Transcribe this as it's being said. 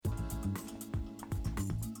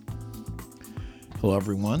Hello,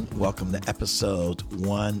 everyone. Welcome to episode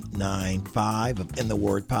 195 of In the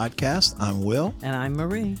Word podcast. I'm Will. And I'm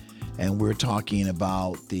Marie. And we're talking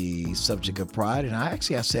about the subject of pride. And I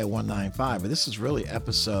said 195, but this is really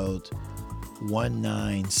episode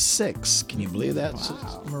 196. Can you believe that,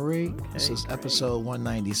 Wow. Marie? Okay, this is episode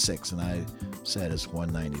 196, and I said it's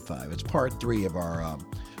 195. It's part 3 of our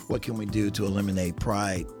What Can We Do to Eliminate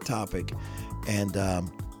Pride topic. And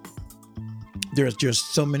there's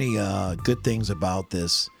just so many good things about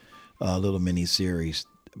this little mini series,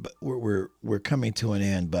 but we're coming to an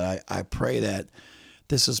end. But I pray that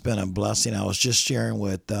this has been a blessing. I was just sharing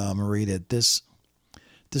with Marie that this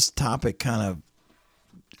topic kind of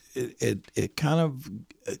it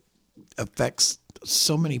affects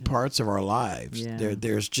so many parts of our lives. Yeah.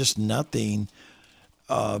 There's just nothing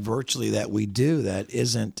virtually that we do that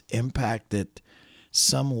isn't impacted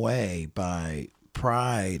some way by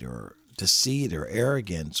pride or deceit or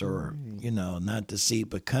arrogance, or not deceit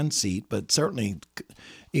but conceit, but certainly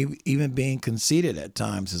even being conceited at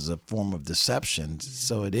times is a form of deception.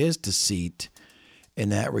 So it is deceit in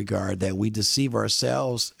that regard, that we deceive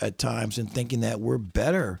ourselves at times in thinking that we're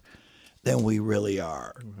better than we really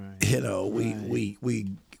are. Right.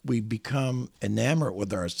 We become enamored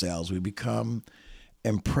with ourselves. We become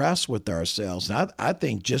impressed with ourselves. And I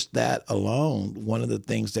think just that alone, one of the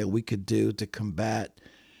things that we could do to combat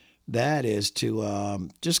that is to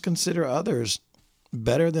just consider others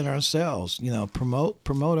better than ourselves.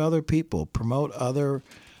 Promote other people, promote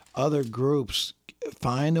other groups.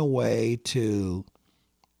 Find a way to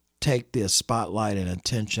take the spotlight and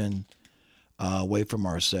attention away from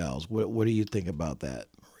ourselves. What do you think about that,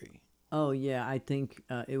 Marie? Oh, yeah. I think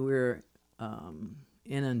we're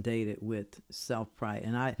inundated with self-pride.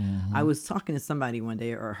 And I was talking to somebody one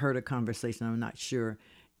day, or heard a conversation, I'm not sure.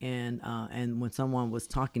 And when someone was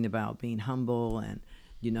talking about being humble and,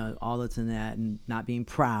 all this and that, and not being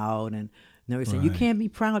proud, and they were saying, you can't be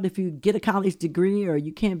proud if you get a college degree, or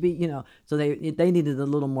you can't be, so they needed a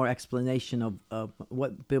little more explanation of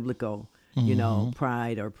what biblical,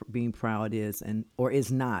 pride or being proud is, or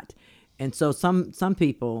is not. And so some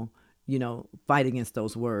people, fight against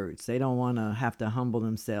those words. They don't want to have to humble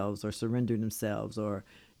themselves or surrender themselves, or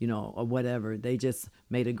whatever. They just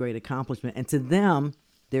made a great accomplishment. And to them,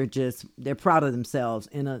 they're proud of themselves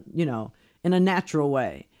in a natural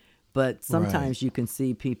way. But sometimes you can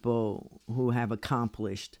see people who have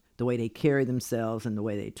accomplished, the way they carry themselves and the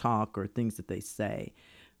way they talk or things that they say,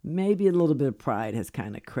 maybe a little bit of pride has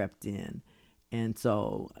kind of crept in. And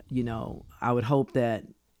so, I would hope that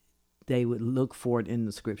they would look for it in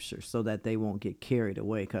the scripture so that they won't get carried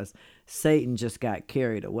away, because Satan just got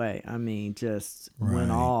carried away. I mean, just went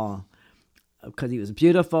all, because he was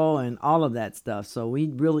beautiful and all of that stuff. So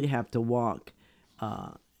we really have to walk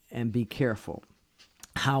and be careful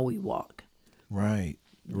how we walk. Right.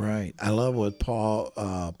 I love what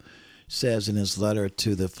Paul says in his letter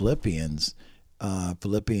to the Philippians,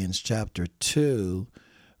 Philippians chapter 2,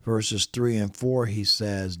 verses 3 and 4. He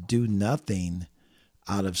says, do nothing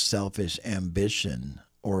out of selfish ambition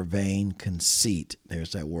or vain conceit.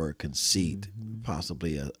 There's that word conceit,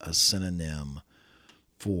 possibly a synonym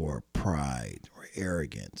for pride or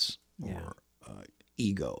arrogance or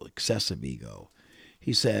ego, excessive ego.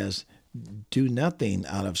 He says, do nothing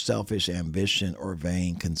out of selfish ambition or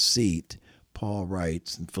vain conceit, Paul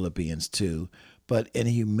writes in Philippians 2, but in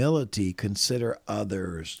humility consider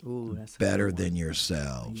others better than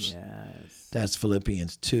yourselves. Yes. That's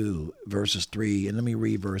Philippians 2, verses 3. And let me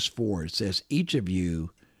read verse 4. It says, each of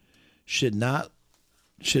you should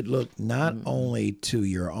look not only to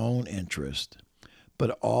your own interest,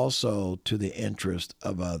 but also to the interest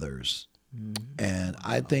of others. And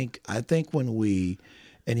I think when we,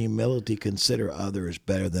 in humility, consider others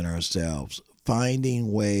better than ourselves,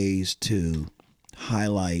 finding ways to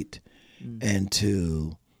highlight and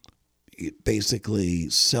to basically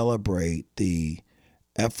celebrate the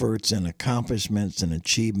efforts and accomplishments and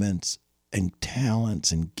achievements and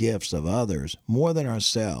talents and gifts of others more than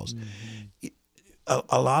ourselves.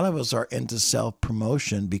 A lot of us are into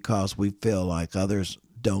self-promotion because we feel like others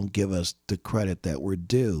don't give us the credit that we're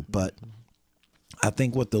due. But I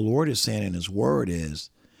think what the Lord is saying in his word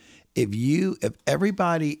is, if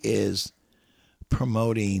everybody is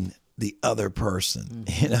promoting the other person,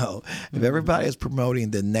 if everybody is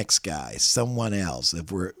promoting the next guy, someone else,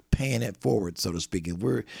 if we're paying it forward, so to speak,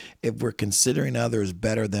 if we're considering others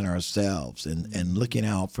better than ourselves and looking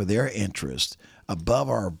out for their interest above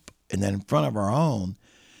our and then in front of our own,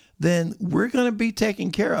 then we're going to be taken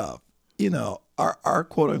care of. Our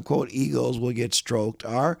quote unquote egos will get stroked.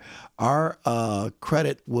 Our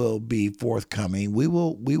credit will be forthcoming. We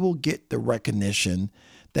will get the recognition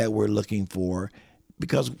that we're looking for,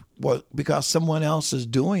 because someone else is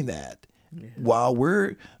doing that while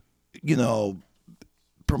we're,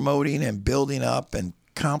 promoting and building up and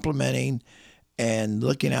complimenting and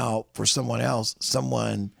looking out for someone else.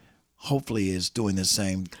 Someone hopefully is doing the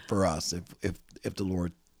same for us if the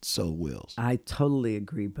Lord so wills. I totally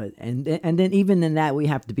agree, but and then even in that we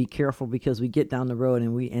have to be careful because we get down the road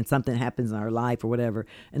and something happens in our life or whatever,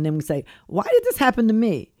 and then we say, "Why did this happen to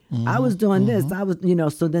me? I was doing this. I was,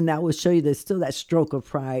 So then that will show you there's still that stroke of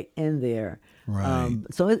pride in there. Right.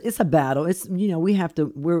 So it's a battle. It's we have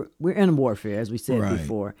to. We're in warfare, as we said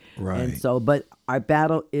before. Right. And so, but our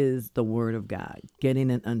battle is the Word of God,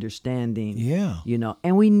 getting an understanding. Yeah.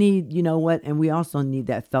 And we need, and we also need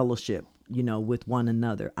that fellowship. With one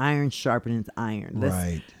another. Iron sharpens iron.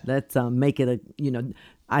 Let's make it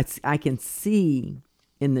I can see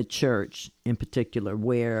in the church in particular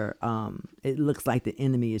where it looks like the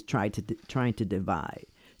enemy is trying to divide.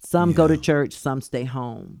 Some go to church, some stay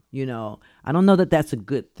home. I don't know that that's a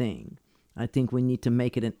good thing. I think we need to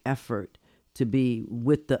make it an effort to be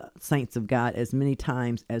with the saints of God as many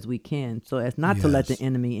times as we can, so as not to let the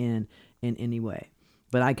enemy in any way.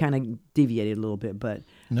 But I kind of deviated a little bit, but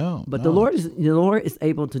the Lord is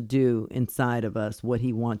able to do inside of us what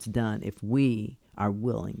He wants done if we are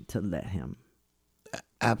willing to let Him.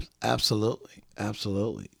 Absolutely.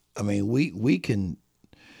 I mean, we can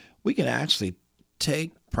actually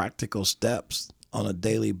take practical steps on a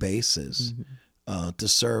daily basis to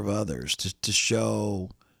serve others, to show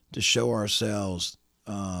ourselves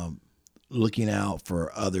looking out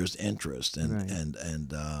for others' interests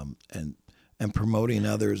and promoting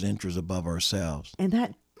others' interests above ourselves. And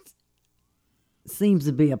that seems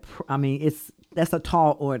to be that's a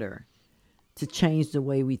tall order to change the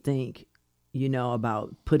way we think,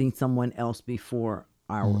 about putting someone else before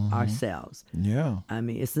ourselves. Yeah. I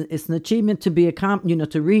mean, it's an achievement to be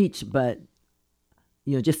to reach, but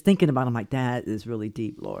just thinking about them like that is really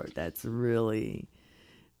deep, Lord. That's really,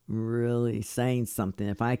 really saying something.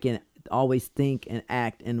 If I can always think and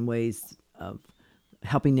act in ways of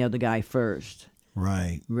helping the other guy first,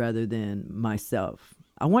 right, rather than myself.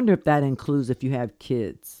 I wonder if that includes if you have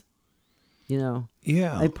kids.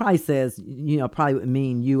 Yeah, it probably says probably would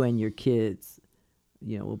mean you and your kids,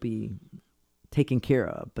 will be taken care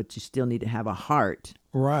of, but you still need to have a heart,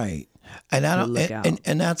 right? And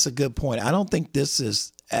and that's a good point. I don't think this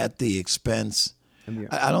is at the expense.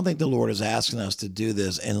 I don't think the Lord is asking us to do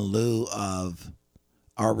this in lieu of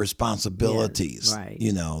our responsibilities, right.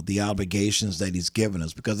 The obligations that He's given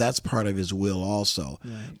us, because that's part of His will also.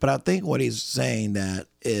 Right. But I think what He's saying that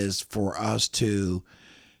is for us to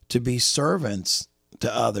be servants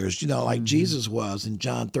to others, like Jesus was in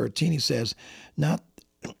John 13. He says,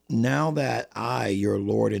 now that I, your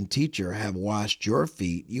Lord and teacher, have washed your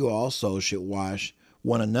feet, you also should wash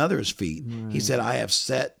one another's feet. Right. He said, I have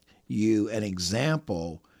set you an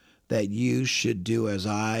example that you should do as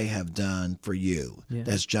I have done for you. Yeah.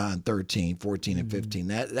 That's John 13, 14, and 15.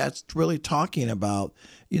 That's really talking about,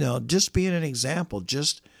 just being an example,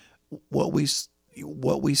 just what we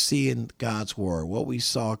see in God's Word, what we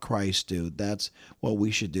saw Christ do. That's what we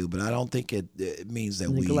should do. But I don't think it means that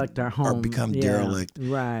neglect we our home. become derelict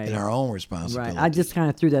in our own responsibility. Right. I just kind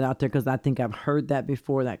of threw that out there because I think I've heard that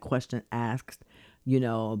before, that question asked.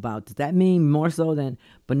 About does that mean more so than?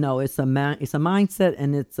 But no, it's a mindset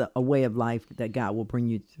and it's a way of life that God will bring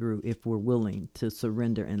you through if we're willing to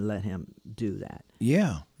surrender and let Him do that.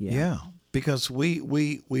 Yeah. Because we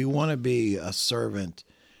want to be a servant,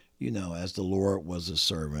 as the Lord was a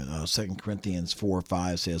servant. 2 Corinthians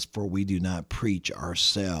 4:5 says, "For we do not preach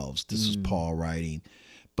ourselves." This is Paul writing.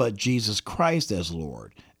 But Jesus Christ as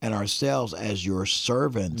Lord, and ourselves as your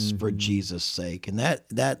servants for Jesus' sake. And that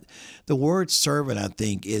the word servant, I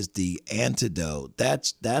think, is the antidote.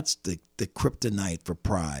 That's the kryptonite for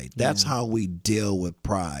pride. That's how we deal with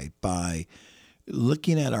pride, by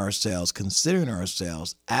looking at ourselves, considering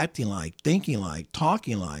ourselves, acting like, thinking like,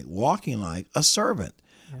 talking like, walking like a servant.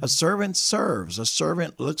 Yeah. A servant serves. A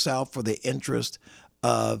servant looks out for the interest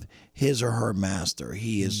of his or her master.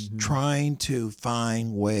 He is trying to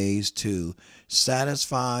find ways to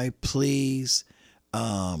satisfy, please,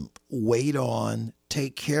 wait on,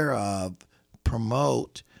 take care of,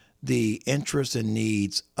 promote the interests and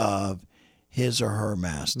needs of his or her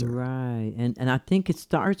master. Right. And I think it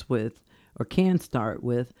starts with, or can start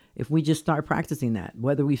with, if we just start practicing that,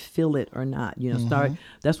 whether we feel it or not.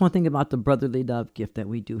 That's one thing about the brotherly love gift that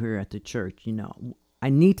we do here at the church. I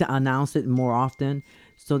need to announce it more often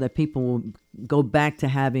so that people will go back to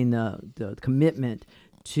having the commitment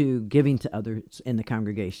to giving to others in the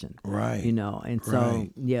congregation. Right. And so,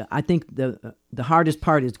 I think the hardest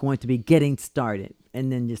part is going to be getting started.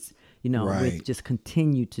 and then just, Right. with just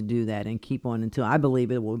continue to do that and keep on until I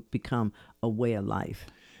believe it will become a way of life.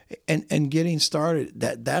 And getting started,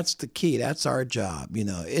 that's the key. That's our job.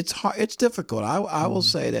 It's hard, it's difficult. I will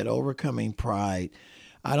say that overcoming pride,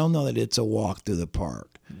 I don't know that it's a walk through the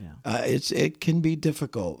park. Yeah. It can be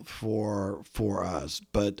difficult for us,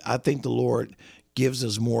 but I think the Lord gives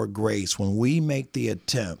us more grace when we make the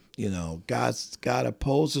attempt. God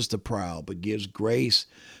opposes the proud, but gives grace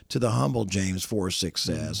to the humble, James 4:6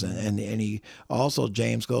 says. And he also,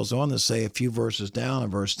 James goes on to say a few verses down in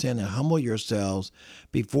verse 10, and humble yourselves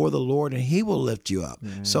before the Lord and he will lift you up.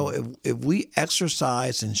 So if we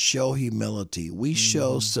exercise and show humility, we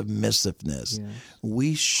show submissiveness,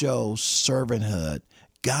 we show servanthood,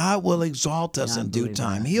 God will exalt us in due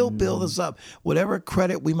time. He'll build us up. Whatever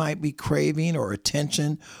credit we might be craving or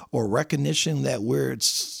attention or recognition that we're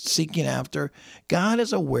seeking after, God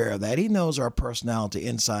is aware of that. He knows our personality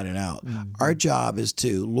inside and out. Our job is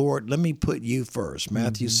to, Lord, let me put you first.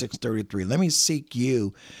 Matthew 6:33. Let me seek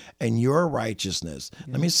you and your righteousness.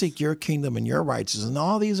 Let me seek your kingdom and your righteousness and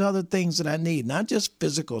all these other things that I need, not just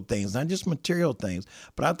physical things, not just material things,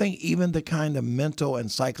 but I think even the kind of mental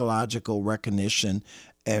and psychological recognition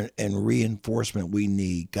and reinforcement we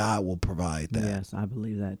need, God will provide that. Yes, I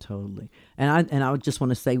believe that totally. And I would just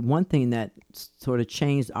want to say one thing that sort of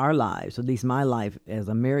changed our lives, at least my life as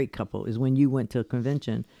a married couple, is when you went to a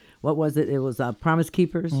convention. What was it? It was Promise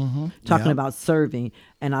Keepers, talking about serving.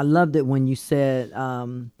 And I loved it when you said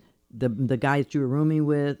the guy that you were rooming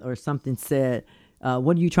with or something said,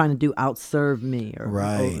 what are you trying to do? Outserve me or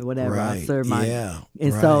whatever. Right. Outserve my. Yeah.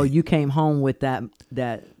 And so you came home with that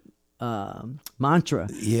mantra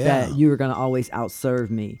that you were going to always outserve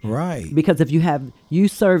me. Right. Because if you have you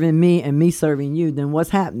serving me and me serving you, then what's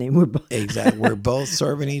happening? We're both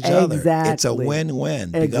serving each other. Exactly. It's a win-win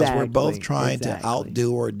because we're both trying to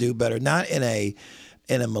outdo or do better, not in a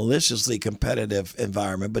maliciously competitive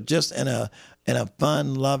environment, but just in a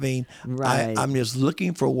fun, loving. Right. I'm just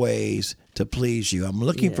looking for ways to please you. I'm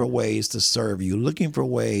looking for ways to serve you. Looking for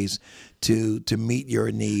ways to meet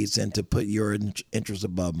your needs and to put your interests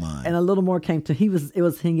above mine. And a little more came to it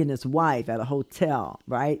was him and his wife at a hotel,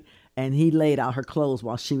 right? And he laid out her clothes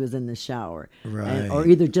while she was in the shower. Right. Or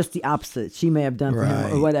either just the opposite. She may have done for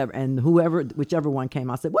him or whatever. And whichever one came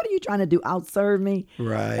out said, what are you trying to do? Outserve me?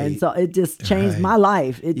 Right. And so it just changed my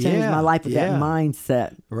life. It changed my life with that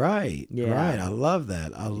mindset. Right. Yeah. Right. I love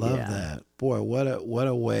that. I love that. Boy, what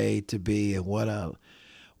a way to be, and what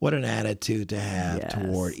an attitude to have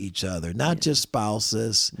toward each other. Not just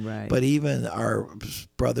spouses, but even our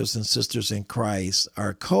brothers and sisters in Christ,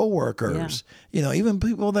 our co-workers, even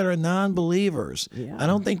people that are non-believers. I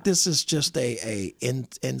don't think this is just a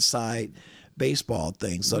inside baseball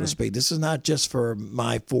thing, so to speak. This is not just for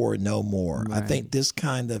my four, no more. I think this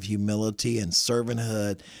kind of humility and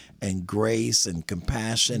servanthood and grace and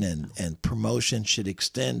compassion and promotion should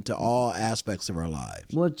extend to all aspects of our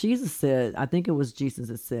lives. Well, Jesus said, I think it was Jesus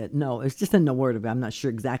that said, no, it's just in the word of it. I'm not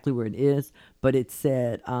sure exactly where it is, but it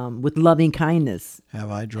said, with loving kindness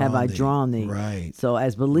have I drawn thee. Right. So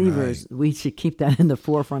as believers, we should keep that in the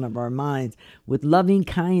forefront of our minds. With loving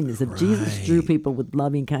kindness, if Jesus drew people with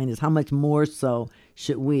loving kindness, how much more so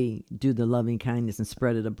should we do the loving kindness and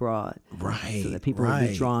spread it abroad? Right. So that people will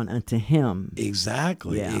be drawn unto him.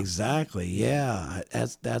 Exactly. Yeah.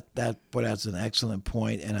 That's an excellent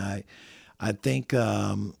point. And I think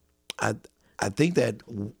I think that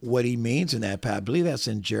what he means in that, I believe that's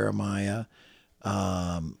in Jeremiah.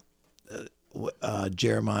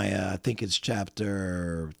 Jeremiah, I think it's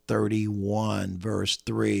chapter 31, verse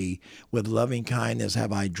 3. With loving kindness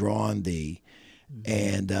have I drawn thee,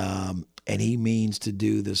 and he means to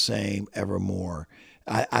do the same evermore.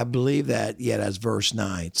 I believe that. That's verse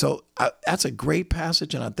 9. So that's a great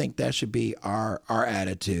passage, and I think that should be our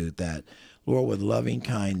attitude. That, Lord, with loving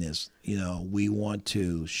kindness, we want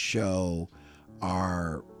to show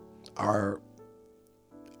our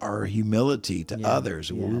humility to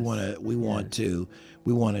others. We want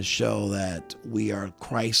to show that we are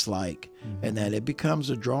Christ-like, and that it becomes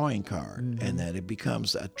a drawing card, and that it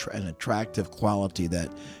becomes an attractive quality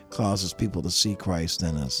that causes people to see Christ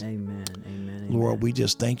in us. Amen. Lord, we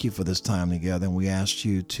just thank you for this time together, and we ask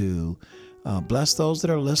you to bless those that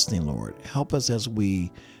are listening, Lord. Help us as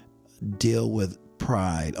we deal with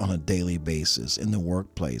pride on a daily basis in the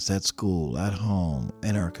workplace, at school, at home,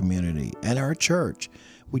 in our community, and our church.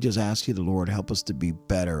 We just ask you, the Lord, help us to be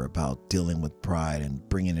better about dealing with pride and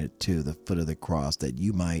bringing it to the foot of the cross, that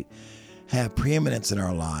you might have preeminence in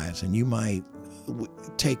our lives, and you might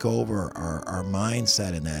take over our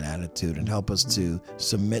mindset and that attitude, and help us to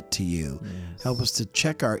submit to you. Yes. Help us to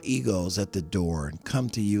check our egos at the door and come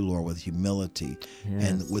to you, Lord, with humility,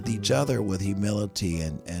 and with each other with humility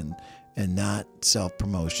and not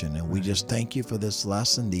self-promotion. And we just thank you for this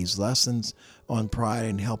lesson, these lessons on pride,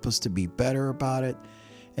 and help us to be better about it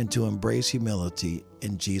and to embrace humility.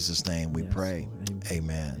 In Jesus' name we pray. Lord.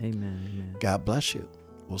 Amen. Amen. God bless you.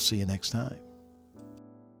 We'll see you next time.